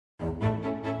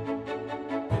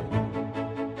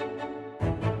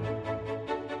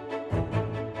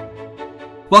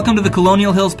Welcome to the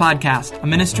Colonial Hills Podcast, a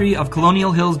ministry of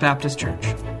Colonial Hills Baptist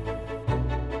Church.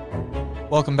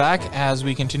 Welcome back as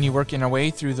we continue working our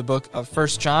way through the book of 1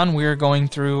 John. We're going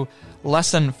through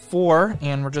lesson 4,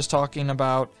 and we're just talking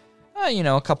about,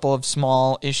 a couple of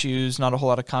small issues, not a whole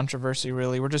lot of controversy,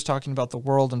 really. We're just talking about the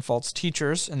world and false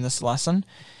teachers in this lesson.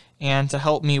 And to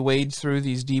help me wade through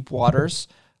these deep waters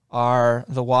are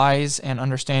the wise and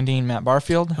understanding Matt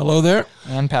Barfield. Hello there.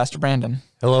 And Pastor Brandon.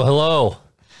 Hello, hello.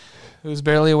 Who's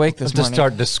barely awake this morning. To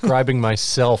start describing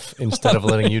myself instead of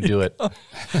letting you do it.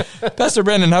 Pastor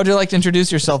Brandon, how would you like to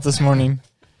introduce yourself this morning?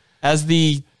 As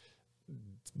the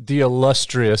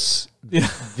illustrious,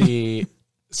 the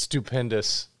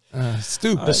stupendous, the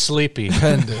sleepy.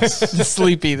 The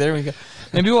sleepy, there we go.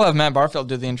 Maybe we'll have Matt Barfield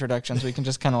do the introductions. We can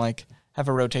just kind of have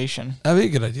a rotation. That'd be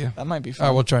a good idea. That might be fun.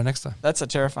 All right, we'll try next time. That's a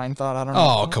terrifying thought. I don't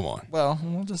know. Oh, come on. Well,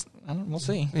 we'll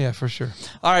see. Yeah, for sure.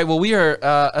 All right, well, we are,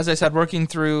 as I said, working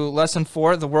through lesson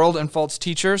 4, the world and false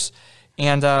teachers.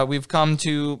 And we've come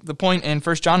to the point in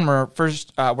 1 John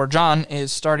where John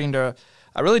is starting to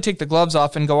really take the gloves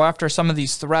off and go after some of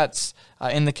these threats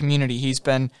in the community. He's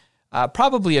been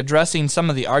probably addressing some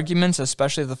of the arguments,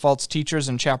 especially the false teachers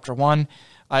in chapter 1.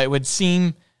 It would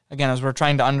seem, again, as we're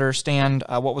trying to understand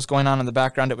what was going on in the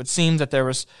background, it would seem that there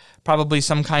was probably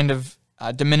some kind of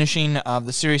diminishing of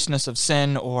the seriousness of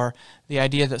sin, or the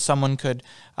idea that someone could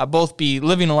both be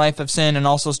living a life of sin and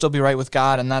also still be right with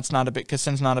God, and that's not because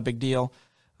sin's not a big deal.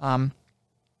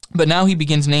 But now he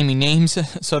begins naming names,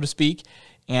 so to speak,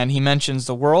 and he mentions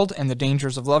the world and the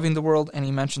dangers of loving the world, and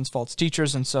he mentions false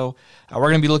teachers, and so we're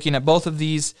going to be looking at both of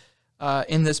these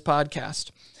in this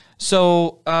podcast.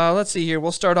 So let's see here.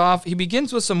 We'll start off. He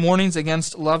begins with some warnings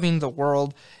against loving the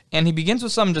world, and he begins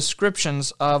with some descriptions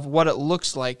of what it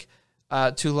looks like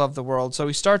to love the world. So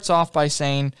he starts off by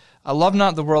saying, love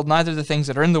not the world, neither the things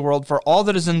that are in the world, for all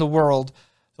that is in the world,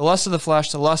 the lust of the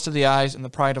flesh, the lust of the eyes, and the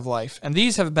pride of life. And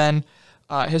these have been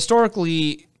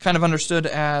historically kind of understood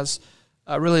as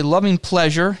really loving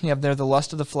pleasure. You have there the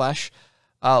lust of the flesh.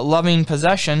 Loving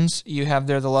possessions, you have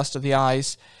there the lust of the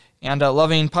eyes. And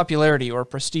loving popularity or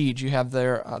prestige, you have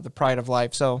there the pride of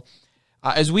life. So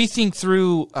as we think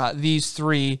through these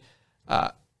three,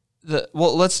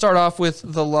 let's start off with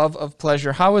the love of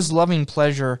pleasure. How is loving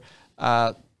pleasure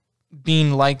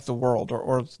being like the world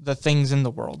or the things in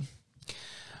the world?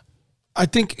 I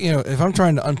think, if I'm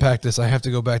trying to unpack this, I have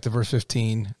to go back to verse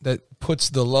 15 that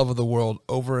puts the love of the world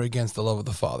over against the love of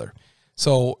the Father.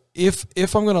 So if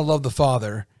I'm going to love the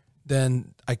Father,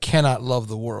 then I cannot love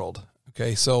the world.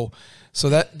 Okay, so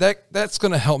that's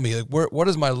going to help me. Like, what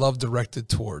is my love directed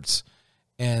towards?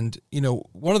 And,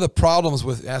 one of the problems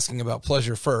with asking about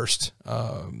pleasure first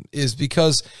is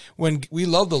because when we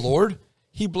love the Lord,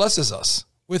 he blesses us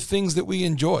with things that we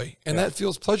enjoy, and that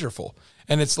feels pleasurable.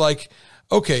 And it's like,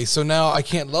 okay, so now I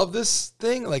can't love this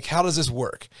thing? Like, how does this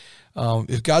work?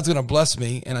 If God's going to bless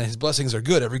me, and his blessings are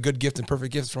good, every good gift and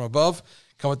perfect gift from above,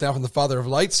 cometh down from the Father of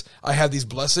lights, I have these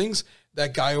blessings.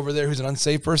 That guy over there who's an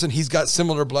unsaved person, he's got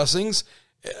similar blessings.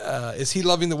 Is he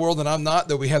loving the world and I'm not?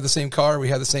 That we have the same car, we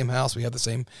have the same house, we have the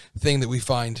same thing that we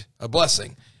find a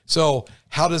blessing. So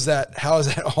how does that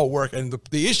all work? And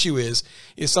the issue is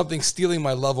something stealing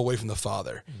my love away from the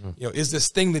Father? Mm-hmm. Is this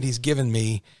thing that he's given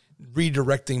me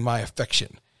redirecting my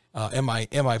affection? Am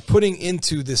I putting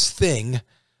into this thing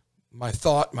my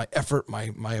thought, my effort,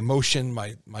 my emotion,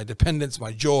 my dependence,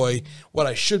 my joy, what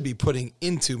I should be putting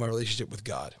into my relationship with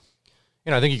God?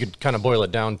 I think you could kind of boil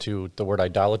it down to the word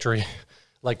idolatry.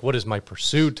 Like, what is my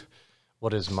pursuit?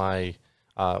 What is my,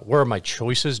 where are my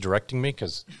choices directing me?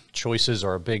 Because choices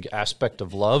are a big aspect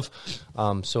of love.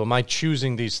 So am I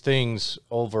choosing these things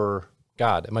over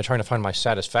God? Am I trying to find my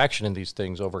satisfaction in these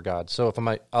things over God? So if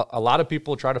a lot of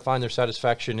people try to find their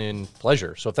satisfaction in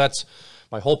pleasure. So if that's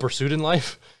my whole pursuit in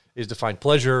life is to find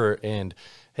pleasure and,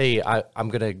 hey, I'm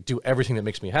going to do everything that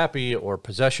makes me happy, or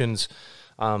possessions,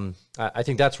 I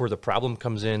think that's where the problem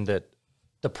comes in, that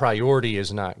the priority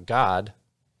is not God,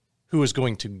 who is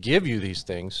going to give you these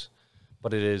things,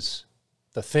 but it is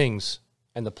the things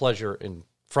and the pleasure in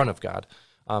front of God.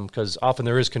 Because often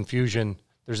there is confusion.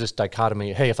 There's this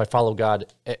dichotomy. Hey, if I follow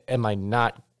God, am I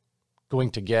not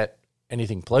going to get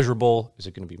anything pleasurable? Is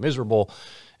it going to be miserable?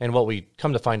 And what we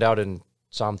come to find out in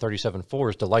Psalm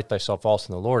 37:4 is delight thyself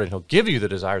also in the Lord, and he'll give you the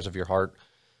desires of your heart.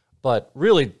 But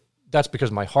really, that's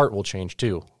because my heart will change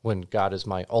too when God is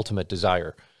my ultimate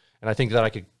desire. And I think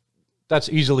that that's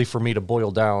easily for me to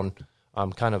boil down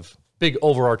kind of big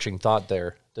overarching thought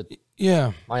there, That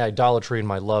Yeah. my idolatry and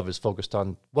my love is focused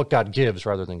on what God gives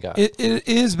rather than God. It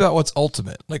is about what's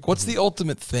ultimate. Like, what's the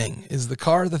ultimate thing? Is the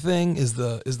car the thing? Is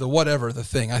the whatever the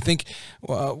thing? I think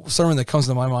a sermon that comes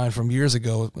to my mind from years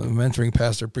ago, a mentoring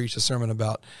pastor preached a sermon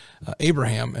about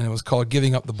Abraham, and it was called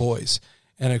Giving Up the Boys.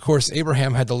 And, of course,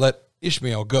 Abraham had to let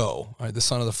Ishmael go. Right? The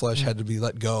son of the flesh had to be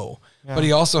let go. Yeah. But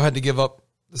he also had to give up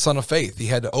the son of faith. He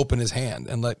had to open his hand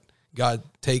and let God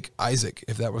take Isaac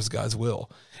if that was God's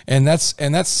will. And that's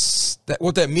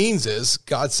what that means is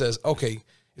God says, okay,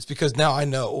 it's because now I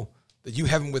know that you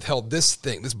haven't withheld this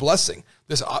thing, this blessing,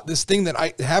 this thing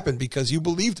that happened because you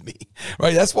believed me,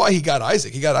 right? That's why he got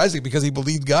Isaac. He got Isaac because he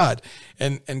believed God.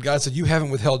 And God said, you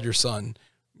haven't withheld your son,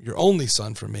 your only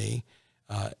son from me.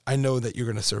 I know that you're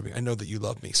going to serve me. I know that you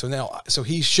love me. So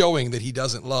he's showing that he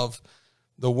doesn't love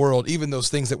the world, even those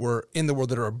things that were in the world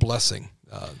that are a blessing.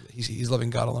 He's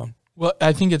loving God alone. Well,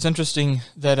 I think it's interesting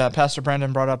that Pastor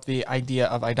Brandon brought up the idea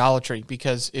of idolatry,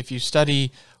 because if you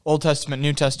study Old Testament,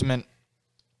 New Testament,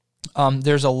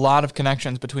 there's a lot of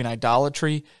connections between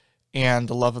idolatry and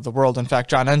the love of the world. In fact,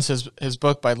 John ends his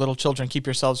book by "Little children, keep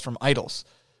yourselves from idols."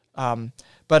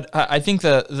 But I think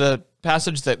the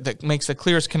passage that makes the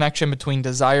clearest connection between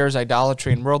desires,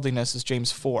 idolatry, and worldliness is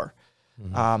James 4.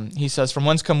 He says, "From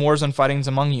whence come wars and fightings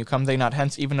among you? Come they not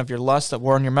hence even of your lusts that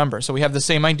war in your members?" So we have the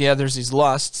same idea. There's these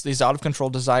lusts, these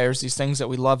out-of-control desires, these things that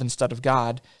we love instead of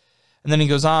God. And then he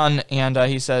goes on and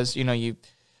he says, you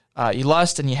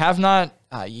lust and you have not,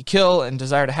 you kill and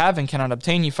desire to have and cannot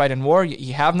obtain, you fight in war,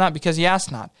 you have not because ye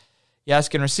ask not. Ye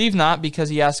ask and receive not because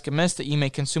ye ask amiss, that ye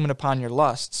may consume it upon your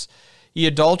lusts. Ye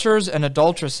adulterers and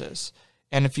adulteresses.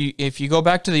 And if you go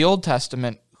back to the Old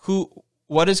Testament,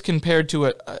 what is compared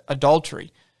to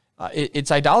adultery?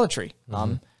 It's idolatry.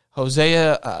 Mm-hmm.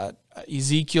 Hosea,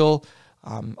 Ezekiel,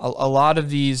 a lot of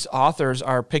these authors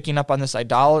are picking up on this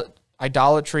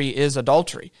idolatry is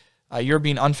adultery. You're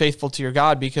being unfaithful to your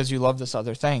God because you love this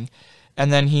other thing.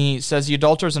 And then he says, "Ye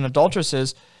adulterers and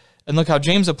adulteresses," and look how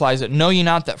James applies it, "know ye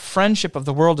not that friendship of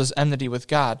the world is enmity with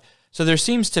God?" So there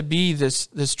seems to be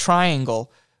this triangle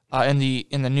in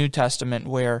the New Testament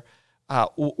where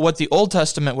what the Old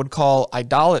Testament would call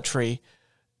idolatry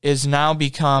is now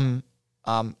become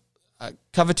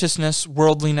covetousness,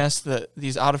 worldliness,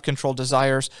 these out-of-control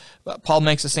desires. Paul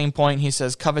makes the same point. He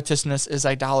says covetousness is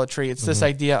idolatry. It's this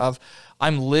idea of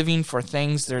I'm living for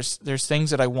things. There's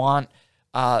things that I want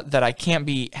that I can't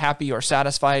be happy or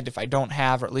satisfied if I don't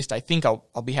have, or at least I think I'll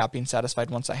be happy and satisfied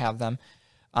once I have them.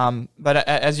 But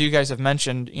as you guys have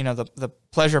mentioned, the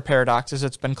pleasure paradox, as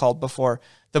it's been called before,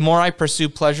 the more I pursue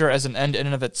pleasure as an end in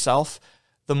and of itself,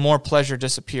 the more pleasure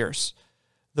disappears.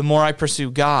 The more I pursue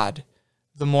God,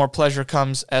 the more pleasure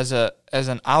comes as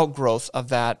an outgrowth of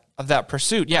that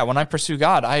pursuit. Yeah, when I pursue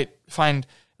God, I find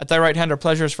at thy right hand are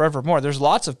pleasures forevermore. There's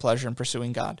lots of pleasure in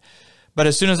pursuing God. But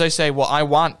as soon as I say, well, I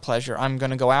want pleasure, I'm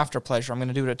going to go after pleasure, I'm going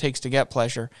to do what it takes to get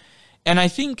pleasure. And I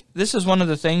think this is one of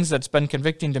the things that's been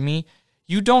convicting to me.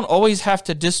 You don't always have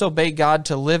to disobey God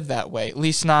to live that way, at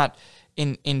least not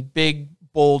in big,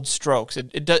 bold strokes.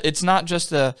 It's not just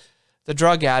the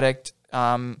drug addict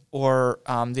or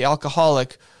the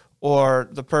alcoholic or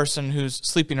the person who's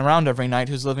sleeping around every night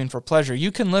who's living for pleasure.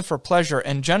 You can live for pleasure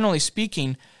and, generally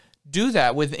speaking, do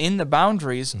that within the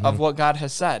boundaries of what God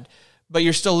has said, but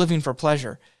you're still living for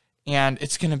pleasure. And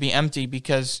it's going to be empty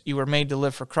because you were made to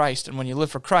live for Christ. And when you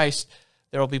live for Christ,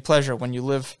 there will be pleasure. When you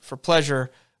live for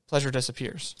pleasure, pleasure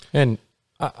disappears. And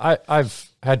I've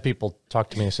had people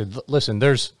talk to me and say, listen,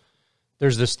 there's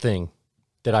this thing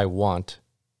that I want,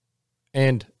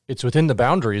 and it's within the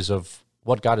boundaries of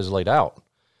what God has laid out.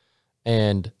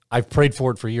 And I've prayed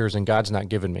for it for years, and God's not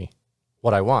given me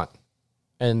what I want.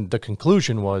 And the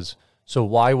conclusion was, so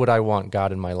why would I want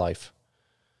God in my life?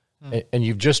 And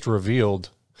you've just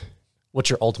revealed what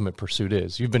your ultimate pursuit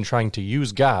is. You've been trying to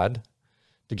use God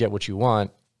to get what you want,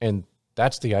 and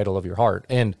that's the idol of your heart.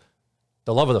 And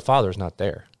the love of the Father is not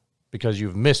there because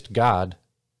you've missed God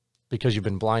because you've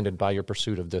been blinded by your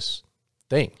pursuit of this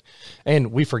thing.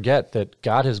 And we forget that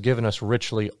God has given us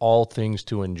richly all things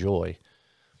to enjoy.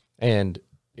 And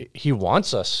he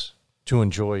wants us to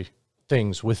enjoy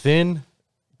things within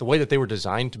the way that they were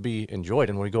designed to be enjoyed.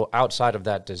 And when we go outside of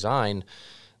that design,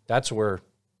 that's where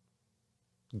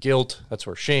guilt, that's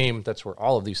where shame, that's where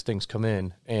all of these things come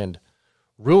in and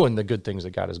ruin the good things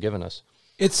that God has given us.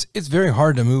 It's very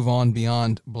hard to move on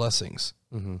beyond blessings.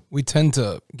 Mm-hmm. We tend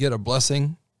to get a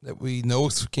blessing that we know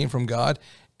came from God,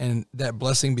 and that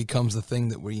blessing becomes the thing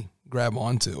that we grab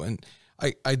onto. And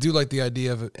I do like the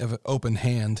idea of an open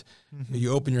hand. Mm-hmm.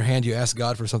 You open your hand, you ask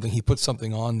God for something, he puts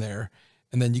something on there,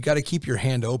 and then you got to keep your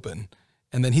hand open.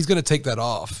 And then he's going to take that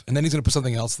off, and then he's going to put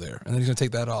something else there, and then he's going to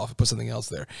take that off and put something else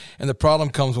there. And the problem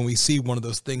comes when we see one of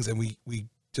those things and we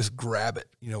just grab it,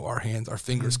 our hands, our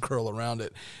fingers curl around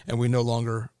it, and we no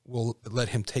longer will let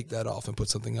him take that off and put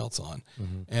something else on.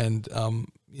 And,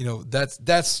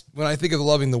 that's when I think of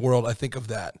loving the world, I think of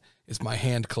that. It's my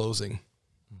hand closing.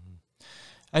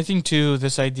 I think too,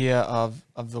 this idea of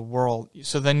the world.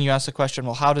 So then you ask the question,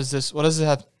 well, what does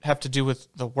it have to do with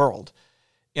the world?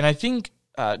 And I think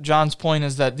John's point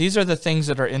is that these are the things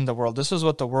that are in the world. This is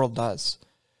what the world does.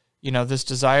 This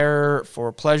desire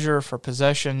for pleasure, for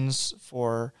possessions,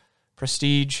 for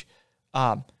prestige.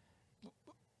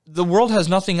 The world has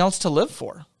nothing else to live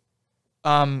for.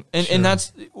 And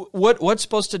that's what's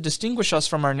supposed to distinguish us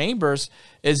from our neighbors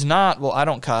is not, well, I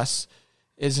don't cuss,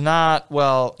 is not,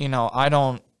 well, I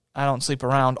don't sleep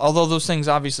around. Although those things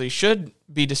obviously should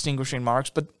be distinguishing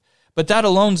marks, but that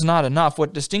alone's not enough.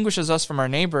 What distinguishes us from our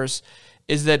neighbors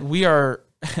is that we are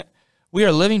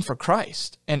living for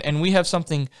Christ, and we have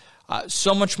something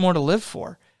so much more to live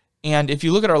for. And if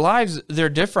you look at our lives, they're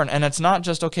different. And it's not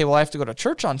just, okay, well, I have to go to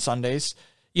church on Sundays.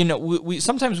 We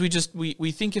sometimes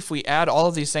we think if we add all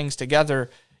of these things together,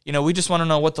 we just want to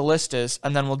know what the list is,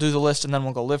 and then we'll do the list, and then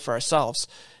we'll go live for ourselves.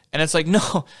 And it's like,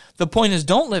 no, the point is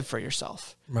don't live for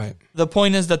yourself. Right. The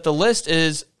point is that the list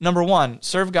is, number one,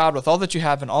 serve God with all that you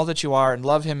have and all that you are, and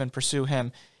love him and pursue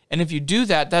him. And if you do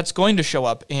that, that's going to show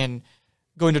up in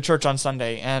going to church on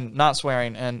Sunday and not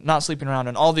swearing and not sleeping around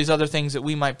and all these other things that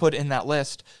we might put in that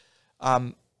list.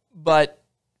 But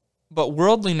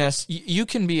worldliness, you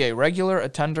can be a regular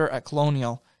attender at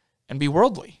Colonial and be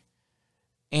worldly.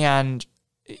 And,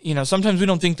 sometimes we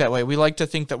don't think that way. We like to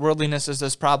think that worldliness is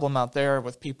this problem out there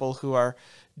with people who are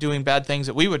doing bad things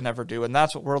that we would never do, and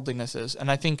that's what worldliness is. And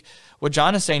I think what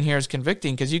John is saying here is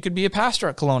convicting, because you could be a pastor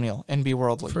at Colonial and be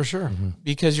worldly. For sure.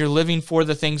 Because you're living for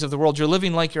the things of the world. You're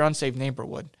living like your unsaved neighbor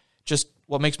would. Just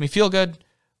what makes me feel good,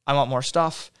 I want more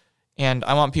stuff, and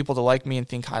I want people to like me and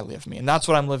think highly of me. And that's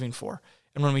what I'm living for.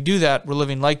 And when we do that, we're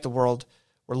living like the world,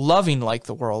 we're loving like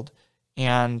the world,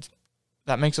 and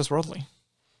that makes us worldly.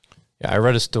 Yeah, I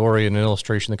read a story and an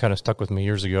illustration that kind of stuck with me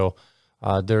years ago.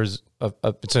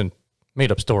 It's a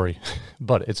made-up story,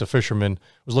 but it's a fisherman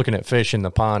was looking at fish in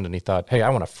the pond, and he thought, hey, I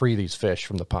want to free these fish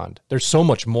from the pond. There's so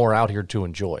much more out here to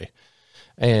enjoy.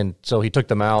 And so he took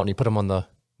them out, and he put them on the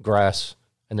grass,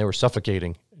 and they were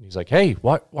suffocating. And he's like, hey,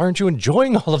 why aren't you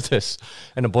enjoying all of this?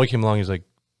 And a boy came along, he's like,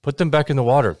 put them back in the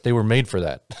water. They were made for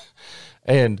that.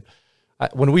 And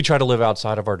when we try to live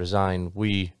outside of our design,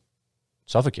 we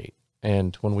suffocate.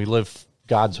 And when we live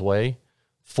God's way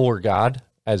for God,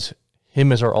 as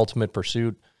him as our ultimate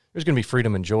pursuit, there's going to be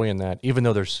freedom and joy in that, even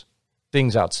though there's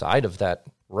things outside of that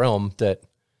realm that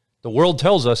the world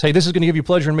tells us, hey, this is going to give you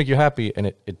pleasure and make you happy, and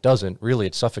it doesn't. Really,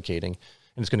 it's suffocating,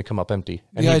 and it's going to come up empty.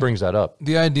 And he brings that up.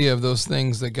 The idea of those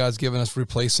things that God's given us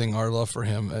replacing our love for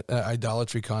him,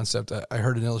 idolatry concept. I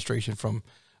heard an illustration from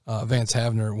Vance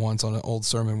Havner once on an old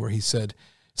sermon where he said,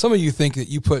 some of you think that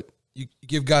you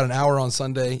give God an hour on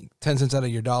Sunday, 10 cents out of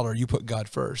your dollar, you put God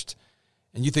first.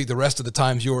 And you think the rest of the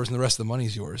time's yours and the rest of the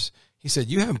money's yours. He said,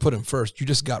 you haven't put him first. You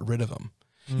just got rid of him.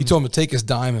 You told him to take his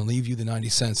dime and leave you the 90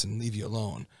 cents and leave you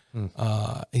alone.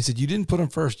 He said, you didn't put him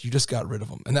first. You just got rid of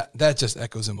him. And that just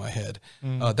echoes in my head.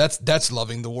 That's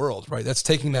loving the world, right? That's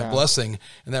taking that blessing,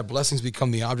 and that blessing's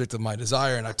become the object of my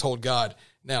desire. And I told God,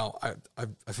 now I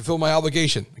fulfilled my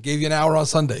obligation. I gave you an hour on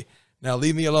Sunday. Now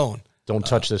leave me alone. Don't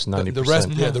touch this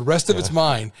 90%. The rest of it's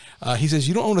mine. He says,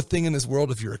 you don't own a thing in this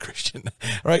world if you're a Christian,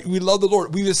 right? We love the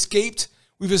Lord. We've escaped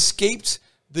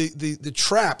the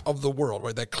trap of the world,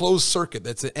 right? That closed circuit,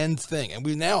 that's an end thing. And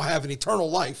we now have an eternal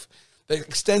life that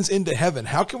extends into heaven.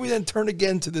 How can we then turn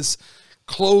again to this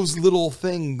closed little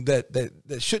thing that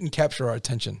shouldn't capture our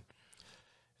attention?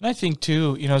 And I think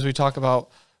too, as we talk about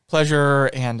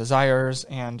pleasure and desires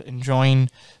and enjoying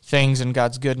things and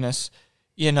God's goodness,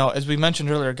 as we mentioned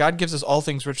earlier, God gives us all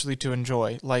things richly to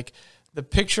enjoy. Like the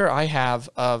picture I have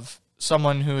of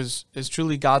someone who is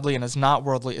truly godly and is not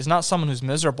worldly is not someone who's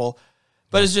miserable,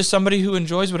 but is just somebody who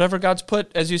enjoys whatever God's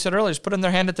put, as you said earlier, is put in their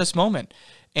hand at this moment.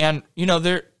 And,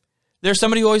 there's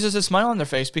somebody who always has a smile on their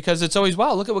face because it's always,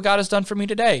 wow, look at what God has done for me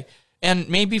today. And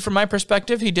maybe from my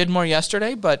perspective, he did more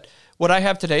yesterday, but what I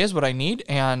have today is what I need,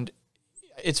 and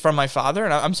it's from my Father,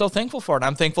 and I'm so thankful for it.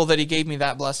 I'm thankful that he gave me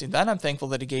that blessing then. I'm thankful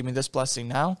that he gave me this blessing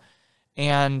now.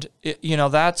 And,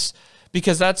 that's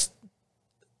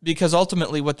because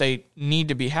ultimately what they need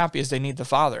to be happy is they need the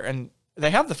Father. And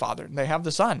they have the Father, and they have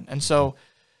the Son. And so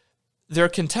they're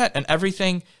content and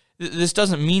everything. This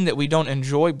doesn't mean that we don't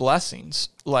enjoy blessings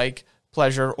like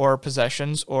pleasure or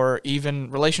possessions or even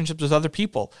relationships with other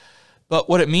people. But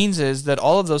what it means is that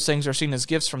all of those things are seen as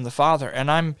gifts from the Father,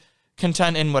 and I'm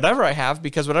content in whatever I have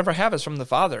because whatever I have is from the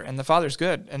Father, and the Father's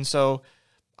good. And so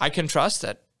I can trust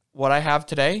that what I have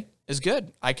today is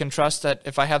good. I can trust that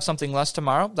if I have something less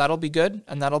tomorrow, that'll be good,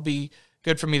 and that'll be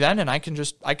good for me then, and I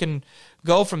can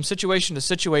go from situation to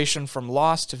situation, from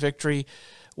loss to victory,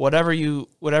 whatever you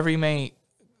may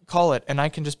call it, and I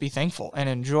can just be thankful and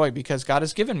enjoy because God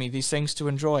has given me these things to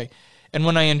enjoy. And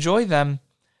when I enjoy them,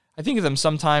 I think of them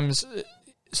sometimes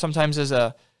as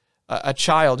a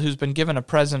child who's been given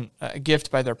a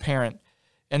gift by their parent.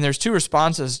 And there's two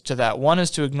responses to that. One is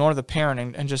to ignore the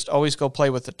parent and just always go play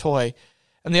with the toy.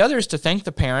 And the other is to thank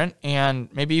the parent and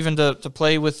maybe even to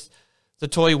play with the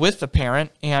toy with the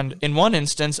parent. And in one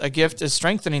instance, a gift is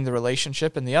strengthening the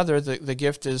relationship, and the other, the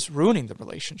gift is ruining the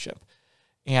relationship.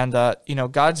 And,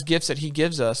 God's gifts that he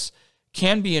gives us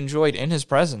can be enjoyed in his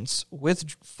presence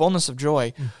with fullness of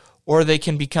joy, or they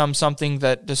can become something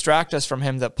that distract us from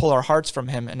him, that pull our hearts from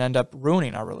him and end up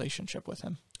ruining our relationship with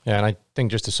him. Yeah, and I think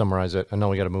just to summarize it, I know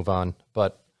we got to move on,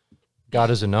 but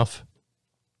God is enough.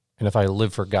 And if I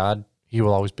live for God, he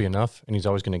will always be enough, and he's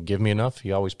always going to give me enough.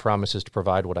 He always promises to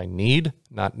provide what I need,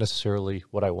 not necessarily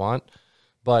what I want.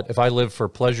 But if I live for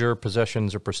pleasure,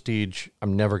 possessions, or prestige,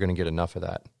 I'm never going to get enough of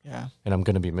that. Yeah. And I'm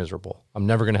going to be miserable. I'm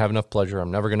never going to have enough pleasure.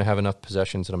 I'm never going to have enough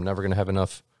possessions, and I'm never going to have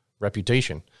enough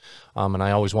reputation. And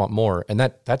I always want more. And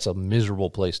that's a miserable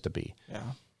place to be. Yeah.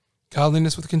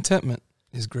 Godliness with contentment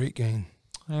is great gain.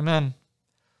 Amen.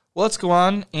 Well, let's go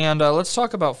on and let's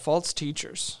talk about false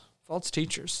teachers. False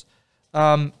teachers.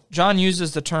 John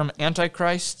uses the term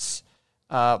antichrists,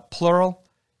 plural,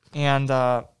 and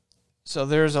so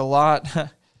there's a lot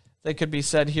that could be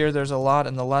said here. There's a lot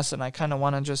in the lesson. I kind of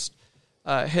want to just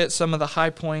hit some of the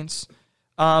high points.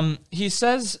 He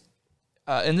says,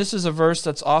 and this is a verse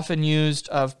that's often used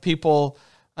of people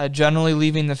generally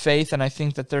leaving the faith, and I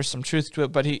think that there's some truth to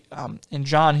it, but in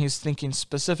John, he's thinking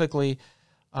specifically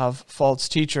of false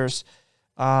teachers.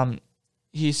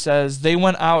 He says, they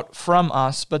went out from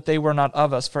us, but they were not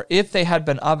of us. For if they had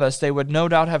been of us, they would no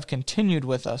doubt have continued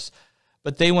with us.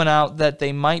 But they went out that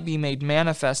they might be made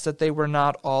manifest that they were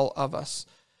not all of us.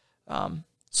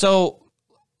 So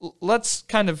let's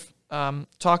kind of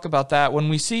talk about that. When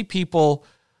we see people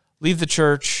leave the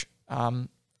church,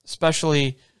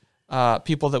 especially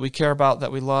people that we care about,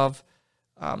 that we love,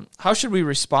 how should we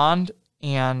respond?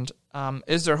 And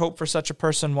is there hope for such a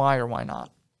person? Why or why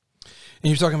not? And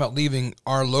you're talking about leaving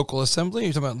our local assembly, or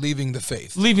you're talking about leaving the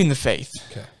faith? Leaving the faith.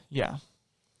 Okay. Yeah.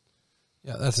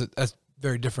 Yeah, that's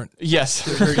very different. Yes.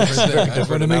 Very different thing. I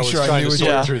just wanted to make sure I knew what you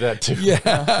were through that too.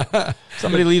 Yeah.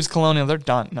 Somebody leaves Colonial, they're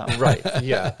done. No. Right.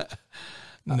 Yeah.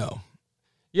 No.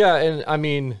 Yeah, and I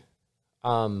mean,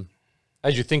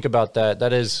 as you think about that,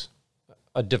 that is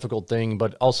a difficult thing,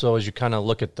 but also as you kind of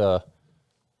look at the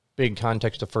big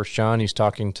context of 1 John, he's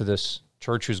talking to this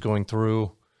church who's going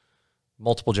through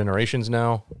multiple generations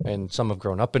now, and some have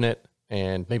grown up in it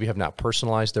and maybe have not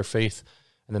personalized their faith,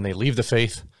 and then they leave the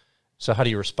faith. So how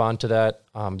do you respond to that?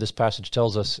 This passage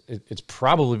tells us it's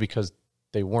probably because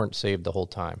they weren't saved the whole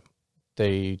time.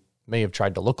 They may have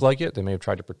tried to look like it. They may have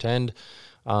tried to pretend.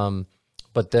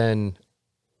 But then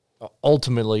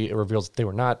ultimately it reveals that they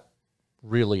were not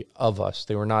really of us.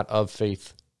 They were not of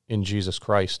faith in Jesus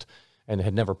Christ and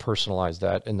had never personalized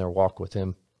that in their walk with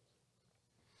him.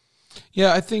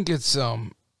 Yeah, I think it's,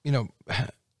 I'm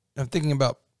thinking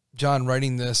about John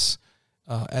writing this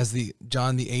as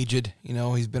John the Aged.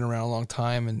 He's been around a long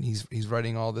time, and he's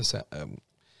writing all this. And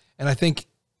I think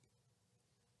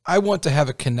I want to have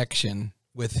a connection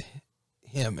with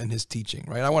him and his teaching,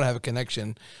 right? I want to have a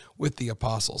connection with the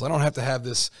apostles. I don't have to have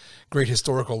this great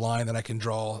historical line that I can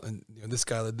draw, and this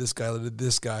guy led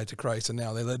this guy to Christ, and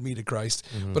now they led me to Christ.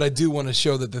 Mm-hmm. But I do want to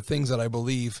show that the things that I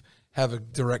believe have a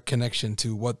direct connection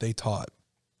to what they taught.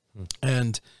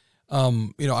 And,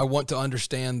 I want to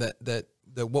understand that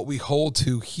what we hold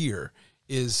to here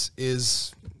is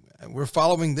we're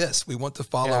following this. We want to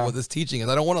follow what this teaching is.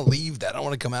 I don't want to leave that. I don't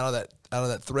want to come out of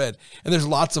that thread. And there's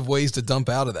lots of ways to dump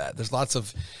out of that. There's lots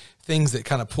of things that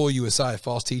kind of pull you aside,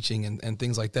 false teaching and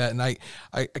things like that. And I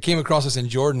came across this in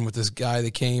Jordan with this guy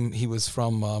that came. He was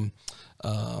from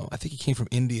I think he came from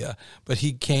India, but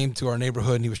he came to our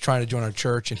neighborhood and he was trying to join our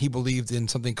church, and he believed in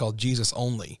something called Jesus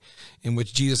only, in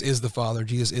which Jesus is the Father,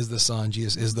 Jesus is the Son,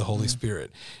 Jesus is the Holy Spirit.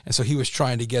 And so he was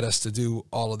trying to get us to do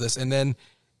all of this. And then,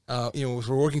 as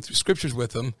we're working through scriptures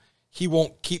with him, he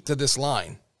won't keep to this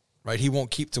line, right? He won't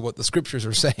keep to what the scriptures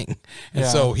are saying. And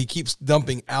so he keeps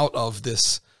dumping out of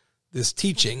this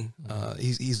teaching.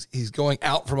 He's going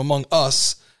out from among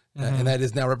us. And that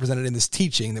is now represented in this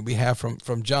teaching that we have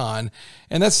from John.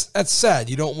 And that's sad.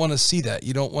 You don't want to see that.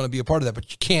 You don't want to be a part of that, but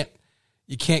you can't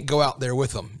you can't go out there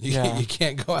with them. You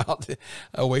can't go out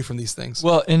away from these things.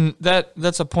 Well, and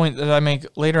that's a point that I make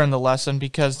later in the lesson,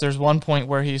 because there's one point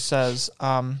where he says,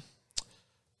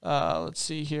 let's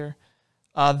see here,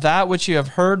 that which you have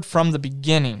heard from the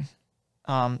beginning,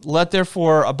 let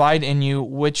therefore abide in you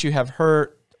which you have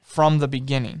heard from the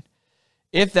beginning.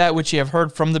 If that which you have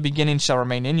heard from the beginning shall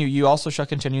remain in you, you also shall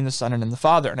continue in the Son and in the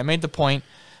Father. And I made the point,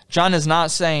 John is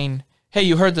not saying, hey,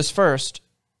 you heard this first,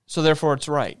 so therefore it's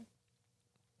right.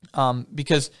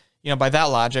 Because, by that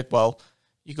logic, well,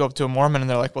 you go up to a Mormon and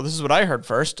they're like, well, this is what I heard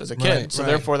first as a kid, so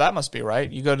therefore that must be right.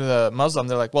 You go to the Muslim,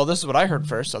 they're like, well, this is what I heard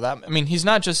first, so that, he's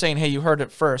not just saying, hey, you heard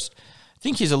it first. I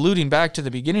think he's alluding back to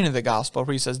the beginning of the gospel,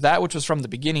 where he says, that which was from the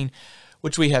beginning,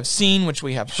 which we have seen, which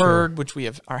we have heard, which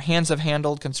our hands have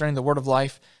handled concerning the word of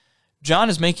life. John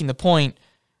is making the point,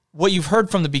 what you've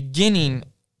heard from the beginning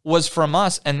was from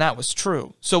us, and that was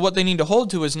true. So what they need to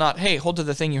hold to is not, hey, hold to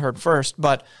the thing you heard first,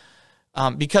 but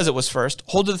because it was first,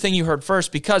 hold to the thing you heard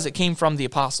first because it came from the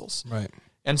apostles. Right.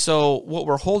 And so what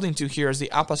we're holding to here is the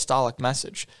apostolic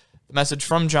message, the message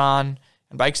from John,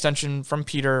 and by extension from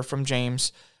Peter, from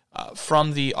James,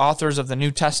 from the authors of the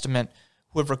New Testament,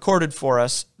 who have recorded for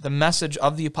us the message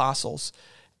of the apostles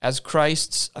as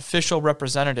Christ's official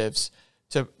representatives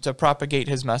to propagate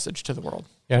his message to the world.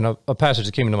 Yeah, and a passage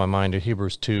that came into my mind in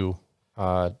Hebrews 2,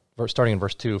 starting in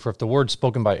verse 2, for if the word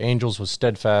spoken by angels was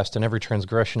steadfast, and every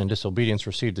transgression and disobedience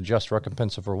received the just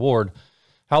recompense of reward,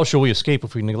 how shall we escape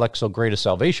if we neglect so great a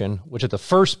salvation, which at the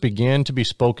first began to be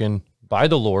spoken by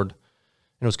the Lord,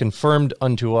 and was confirmed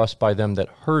unto us by them that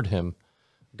heard him,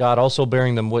 God also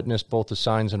bearing them witness both with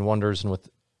signs and wonders, and with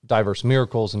diverse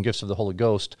miracles and gifts of the Holy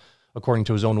Ghost, according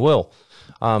to his own will.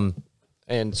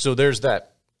 And so there's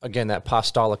that, again, that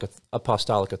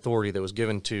apostolic authority that was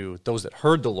given to those that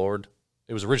heard the Lord.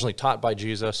 It was originally taught by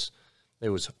Jesus. It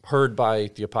was heard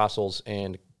by the apostles,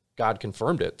 and God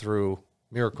confirmed it through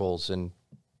miracles. And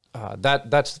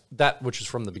that's that which is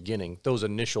from the beginning, those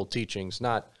initial teachings,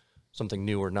 not something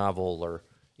new or novel, or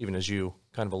even as you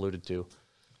kind of alluded to.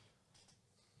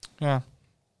 Yeah.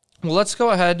 Well, let's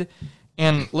go ahead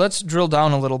and let's drill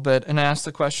down a little bit and ask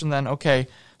the question then, okay,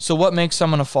 so what makes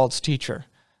someone a false teacher?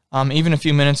 Even a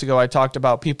few minutes ago, I talked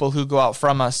about people who go out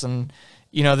from us, and,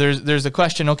 there's a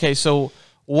question, okay, so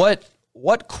what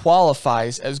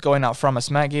qualifies as going out from us?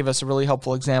 Matt gave us a really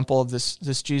helpful example of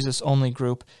this Jesus-only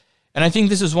group, and I think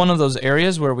this is one of those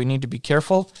areas where we need to be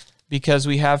careful, because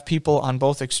we have people on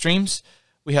both extremes.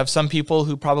 We have some people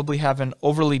who probably have an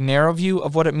overly narrow view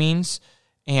of what it means.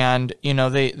 And,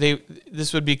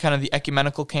 this would be kind of the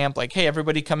ecumenical camp, like, hey,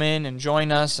 everybody come in and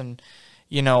join us, and,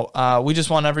 we just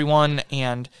want everyone.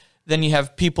 And then you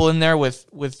have people in there with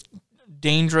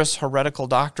dangerous heretical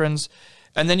doctrines.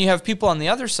 And then you have people on the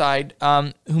other side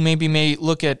who maybe may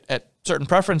look at certain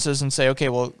preferences and say, okay,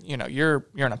 well, you're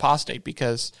an apostate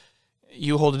because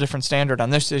you hold a different standard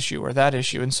on this issue or that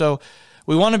issue. And so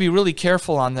we want to be really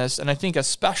careful on this. And I think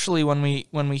especially when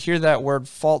we hear that word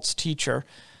false teacher,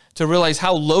 to realize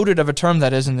how loaded of a term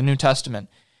that is in the New Testament,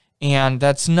 and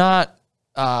that's not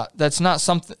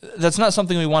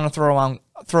something we want to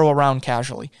throw around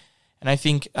casually. And I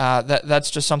think that's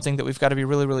just something that we've got to be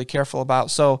really, really careful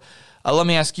about. So let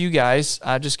me ask you guys,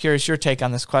 just curious your take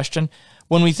on this question.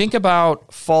 When we think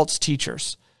about false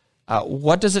teachers,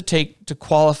 what does it take to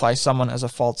qualify someone as a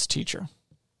false teacher?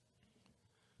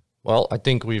 Well, I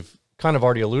think we've kind of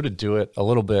already alluded to it a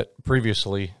little bit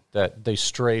previously, that they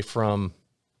stray from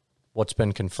what's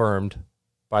been confirmed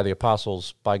by the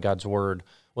apostles, by God's word,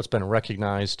 what's been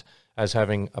recognized as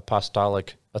having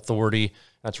apostolic authority.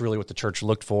 That's really what the church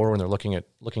looked for when they're looking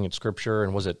at Scripture,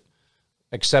 and was it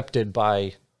accepted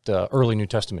by the early New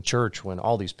Testament church when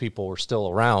all these people were still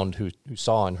around who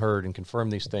saw and heard and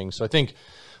confirmed these things. So I think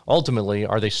ultimately,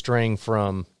 are they straying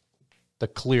from the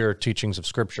clear teachings of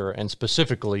Scripture, and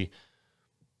specifically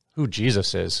who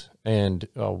Jesus is and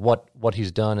what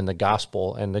he's done in the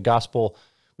gospel? And the gospel,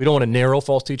 we don't want to narrow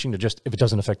false teaching to just if it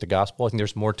doesn't affect the gospel. I think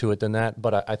there's more to it than that.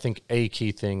 But I think a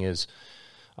key thing is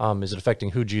it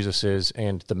affecting who Jesus is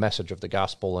and the message of the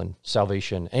gospel and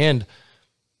salvation? And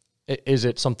is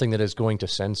it something that is going to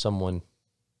send someone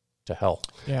to hell?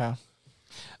 Yeah.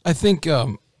 I think,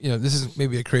 this is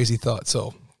maybe a crazy thought,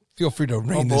 so feel free to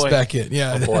rein this back in.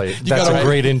 Yeah. Oh boy, that's a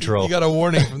great intro. You got a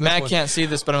warning from this Matt one. can't see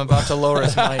this, but I'm about to lower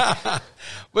his mic.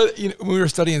 But when we were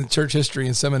studying church history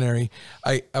in seminary,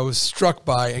 I was struck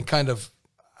by and kind of,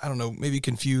 I don't know, maybe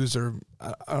confused, or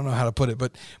I don't know how to put it,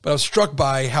 but I was struck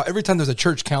by how every time there's a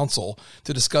church council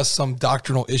to discuss some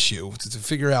doctrinal issue, to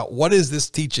figure out what is this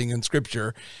teaching in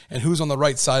Scripture and who's on the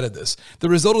right side of this, the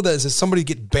result of that is somebody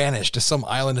get banished to some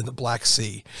island in the Black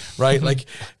Sea, right? like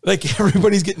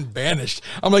everybody's getting banished.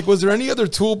 I'm like, was there any other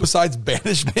tool besides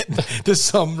banishment to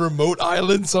some remote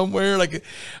island somewhere?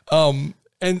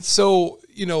 And so,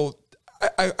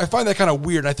 I find that kind of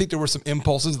weird. I think there were some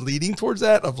impulses leading towards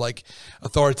that, of like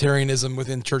authoritarianism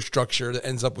within church structure that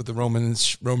ends up with the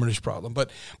Romanish problem. But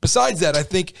besides that, I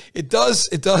think it does.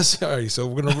 All right, so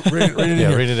we're going to read it in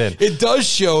here. Read it in. It does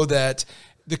show that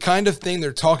the kind of thing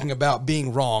they're talking about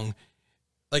being wrong,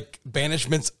 like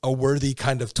banishment's a worthy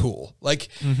kind of tool. Like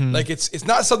it's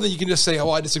not something you can just say, oh,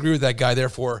 I disagree with that guy,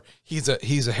 therefore he's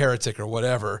a heretic or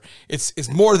whatever. It's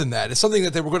more than that. It's something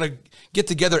that they were going to get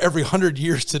together every 100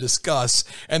 years to discuss,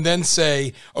 and then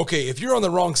say, okay, if you're on the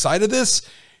wrong side of this,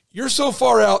 you're so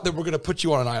far out that we're going to put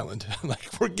you on an island. Like,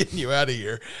 we're getting you out of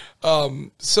here.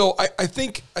 So I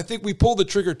think we pull the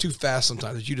trigger too fast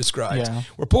sometimes, as you described. Yeah.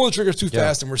 We're pulling the trigger too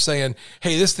fast, and we're saying,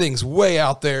 hey, this thing's way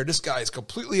out there. This guy is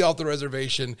completely off the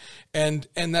reservation. And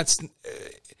that's,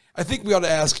 I think we ought to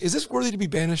ask, is this worthy to be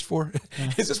banished for?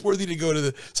 Yeah. Is this worthy to go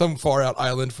to some far out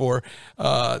island for?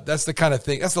 That's the kind of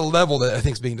thing. That's the level that I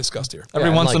think is being discussed here.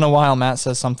 Every once in a while, Matt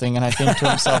says something, and I think to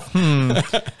himself,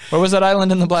 where was that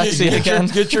island in the Black Sea again?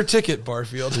 Get your ticket,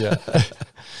 Barfield. Yeah.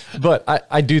 But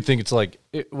I do think it's like,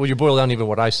 well, you boil down even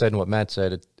what I said and what Matt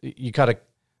said, you got to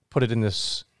put it in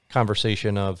this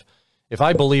conversation of, if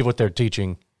I believe what they're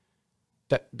teaching,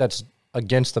 that's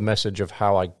against the message of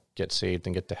how I get saved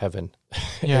and get to heaven.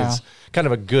 Yeah. It's kind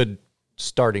of a good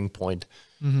starting point.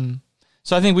 Mm-hmm.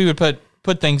 So I think we would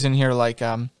put things in here like,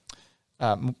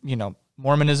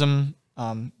 Mormonism,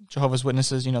 Jehovah's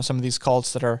Witnesses, some of these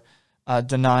cults that are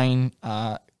denying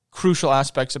crucial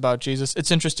aspects about Jesus.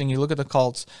 It's interesting. You look at the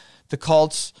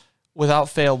cults without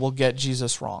fail will get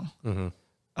Jesus wrong.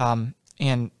 Mm-hmm.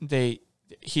 And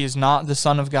he is not the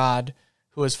Son of God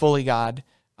who is fully God,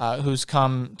 who's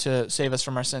come to save us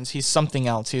from our sins. He's something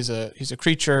else. He's a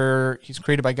creature. He's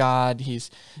created by God. He's,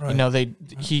 right.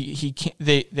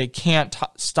 They can't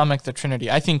stomach the Trinity.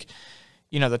 I think,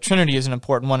 the Trinity is an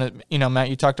important one. Matt,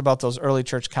 you talked about those early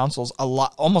church councils a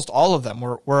lot. Almost all of them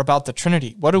were about the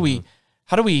Trinity. How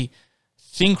do we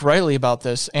think rightly about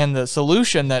this? And the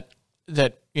solution that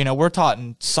we're taught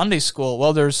in Sunday school,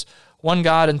 well, there's one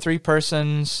God and three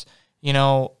persons,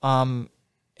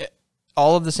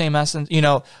 all of the same essence,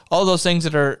 all those things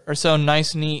that are so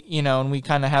nice, neat, and we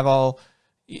kind of have all,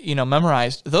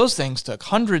 memorized. Those things took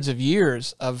hundreds of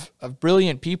years of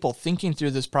brilliant people thinking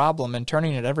through this problem and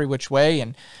turning it every which way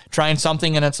and trying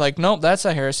something, and it's like, nope, that's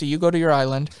a heresy. You go to your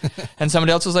island. And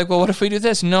somebody else was like, well, what if we do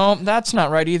this? No, that's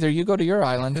not right either. You go to your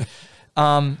island.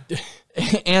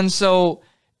 And so,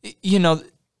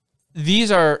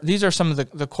 these are some of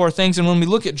the core things. And when we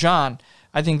look at John,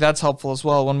 I think that's helpful as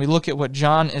well. When we look at what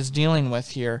John is dealing with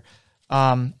here,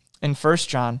 in 1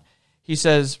 John, he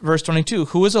says, verse 22,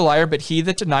 who is a liar but he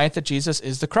that denieth that Jesus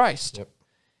is the Christ? Yep.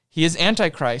 He is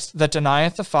Antichrist, that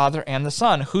denieth the Father and the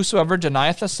Son. Whosoever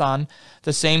denieth the Son,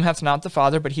 the same hath not the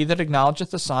Father, but he that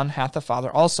acknowledgeth the Son hath the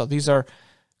Father also. These are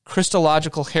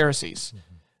Christological heresies.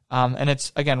 Mm-hmm. And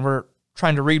it's, again, we're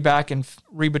trying to read back and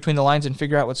read between the lines and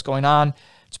figure out what's going on.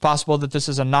 It's possible that this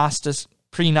is a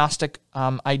pre-Gnostic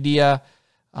idea,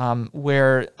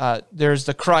 where there's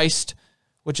the Christ,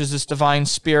 which is this divine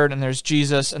spirit, and there's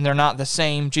Jesus, and they're not the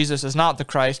same. Jesus is not the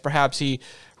Christ. Perhaps he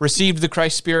received the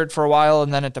Christ spirit for a while,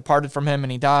 and then it departed from him,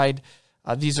 and he died.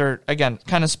 These are, again,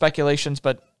 kind of speculations,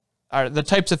 but are the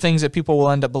types of things that people will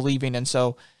end up believing, and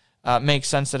so it makes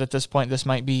sense that at this point this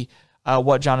might be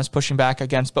what John is pushing back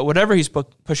against. But whatever he's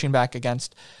pushing back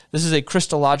against, this is a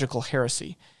Christological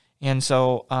heresy. And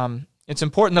so it's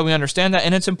important that we understand that,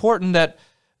 and it's important that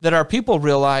our people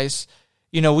realize,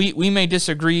 we may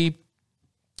disagree,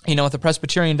 with the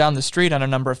Presbyterian down the street on a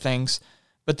number of things,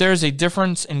 but there's a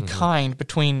difference in kind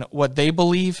between what they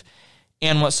believe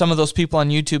and what some of those people on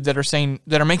YouTube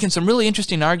that are making some really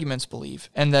interesting arguments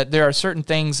believe, and that there are certain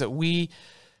things that we,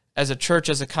 as a church,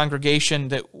 as a congregation,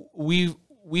 that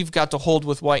we've got to hold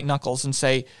with white knuckles and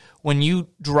say, when you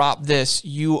drop this,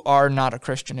 you are not a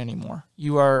Christian anymore.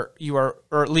 You are,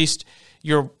 or at least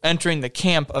you're entering the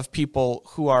camp of people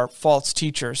who are false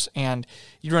teachers, and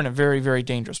you're in a very, very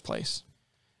dangerous place.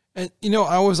 And,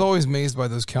 I was always amazed by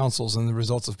those councils and the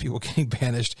results of people getting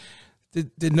banished.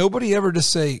 Did nobody ever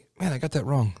just say, man, I got that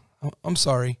wrong. I'm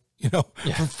sorry.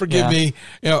 Forgive me.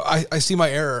 I see my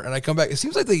error and I come back. It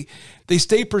seems like they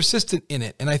stay persistent in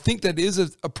it. And I think that is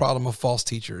a problem of false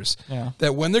teachers,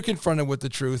 that when they're confronted with the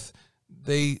truth,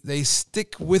 they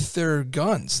stick with their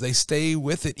guns. They stay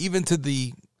with it, even to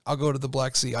the I'll go to the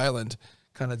Black Sea Island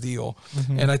kind of deal.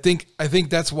 And I think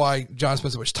that's why John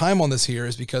spent so much time on this here,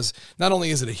 is because not only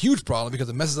is it a huge problem because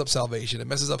it messes up salvation, it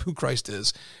messes up who Christ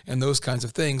is and those kinds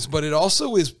of things, but it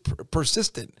also is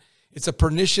persistent. It's a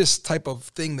pernicious type of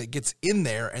thing that gets in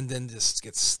there and then just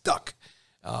gets stuck.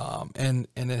 And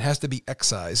it has to be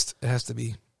excised. It has to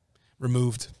be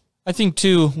removed. I think,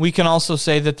 too, we can also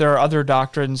say that there are other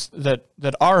doctrines that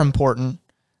are important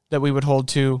that we would hold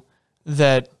to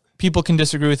that people can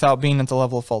disagree without being at the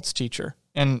level of false teacher.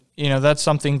 And, that's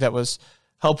something that was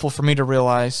helpful for me to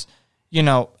realize,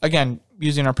 again,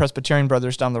 using our Presbyterian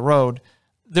brothers down the road,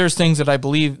 there's things that they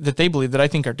believe that I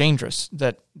think are dangerous,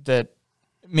 that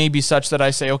may be such that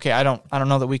I say, okay, I don't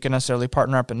know that we can necessarily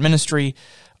partner up in ministry.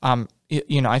 I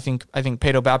think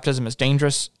paedobaptism is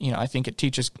dangerous. I think it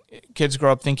teaches kids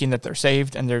grow up thinking that they're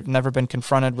saved and they've never been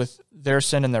confronted with their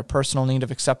sin and their personal need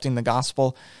of accepting the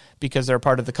gospel because they're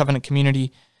part of the covenant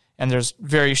community. And there's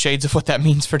various shades of what that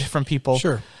means for different people.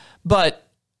 Sure. But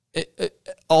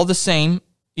all the same,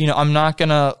 I'm not going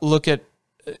to look at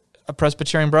a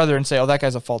Presbyterian brother and say, oh, that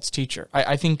guy's a false teacher.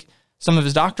 I think some of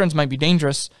his doctrines might be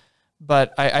dangerous,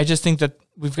 but I just think that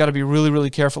we've got to be really,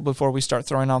 really careful before we start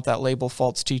throwing out that label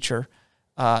false teacher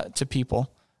to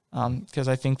people, because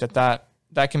I think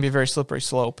that can be a very slippery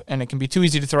slope, and it can be too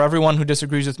easy to throw everyone who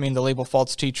disagrees with me in the label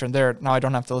false teacher, and now I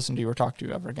don't have to listen to you or talk to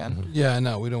you ever again. Yeah,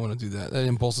 no, we don't want to do that. That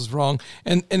impulse is wrong,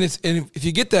 and if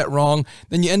you get that wrong,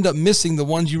 then you end up missing the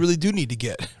ones you really do need to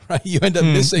get. Right? You end up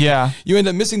missing. Yeah. You end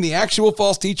up missing the actual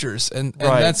false teachers, and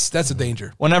right. That's a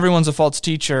danger. When everyone's a false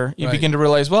teacher, you begin to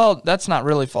realize, well, that's not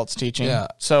really false teaching. Yeah.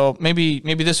 So maybe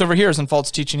this over here isn't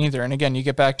false teaching either. And again, you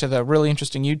get back to the really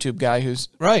interesting YouTube guy who's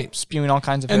spewing all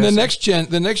kinds of. And the next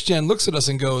gen looks at us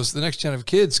and goes. The next gen of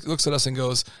kids looks at us and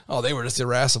goes, oh, they were just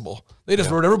irascible. They just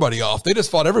wrote everybody off. They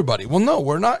just fought everybody. Well, no,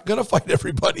 we're not going to fight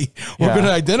everybody. We're going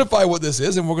to identify what this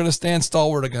is, and we're going to stand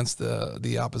stalwart against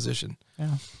the opposition.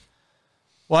 Yeah.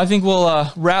 Well, I think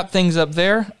we'll wrap things up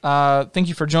there. Thank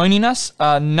you for joining us.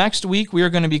 Next week, we are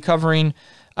going to be covering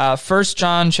 1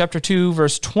 John chapter 2,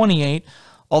 verse 28,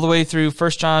 all the way through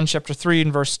 1 John chapter 3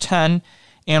 and verse 10.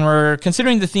 And we're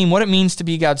considering the theme, what it means to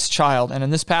be God's child. And in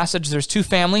this passage, there's two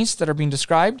families that are being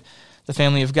described, the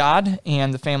family of God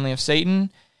and the family of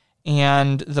Satan.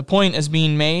 And the point is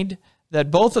being made that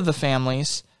both of the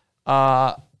families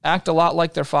act a lot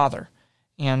like their father.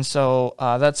 And so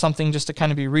that's something just to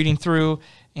kind of be reading through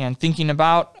and thinking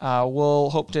about.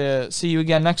 We'll hope to see you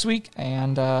again next week.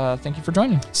 And thank you for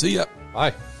joining. See ya.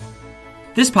 Bye.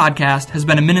 This podcast has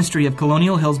been a ministry of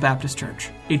Colonial Hills Baptist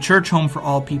Church, a church home for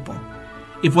all people.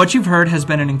 If what you've heard has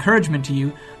been an encouragement to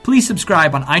you, please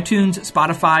subscribe on iTunes,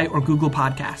 Spotify, or Google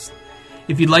Podcasts.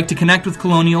 If you'd like to connect with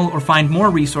Colonial or find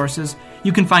more resources,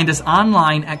 you can find us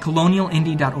online at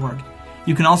colonialindy.org.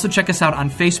 You can also check us out on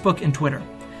Facebook and Twitter.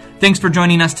 Thanks for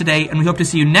joining us today, and we hope to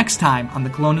see you next time on the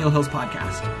Colonial Hills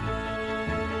Podcast.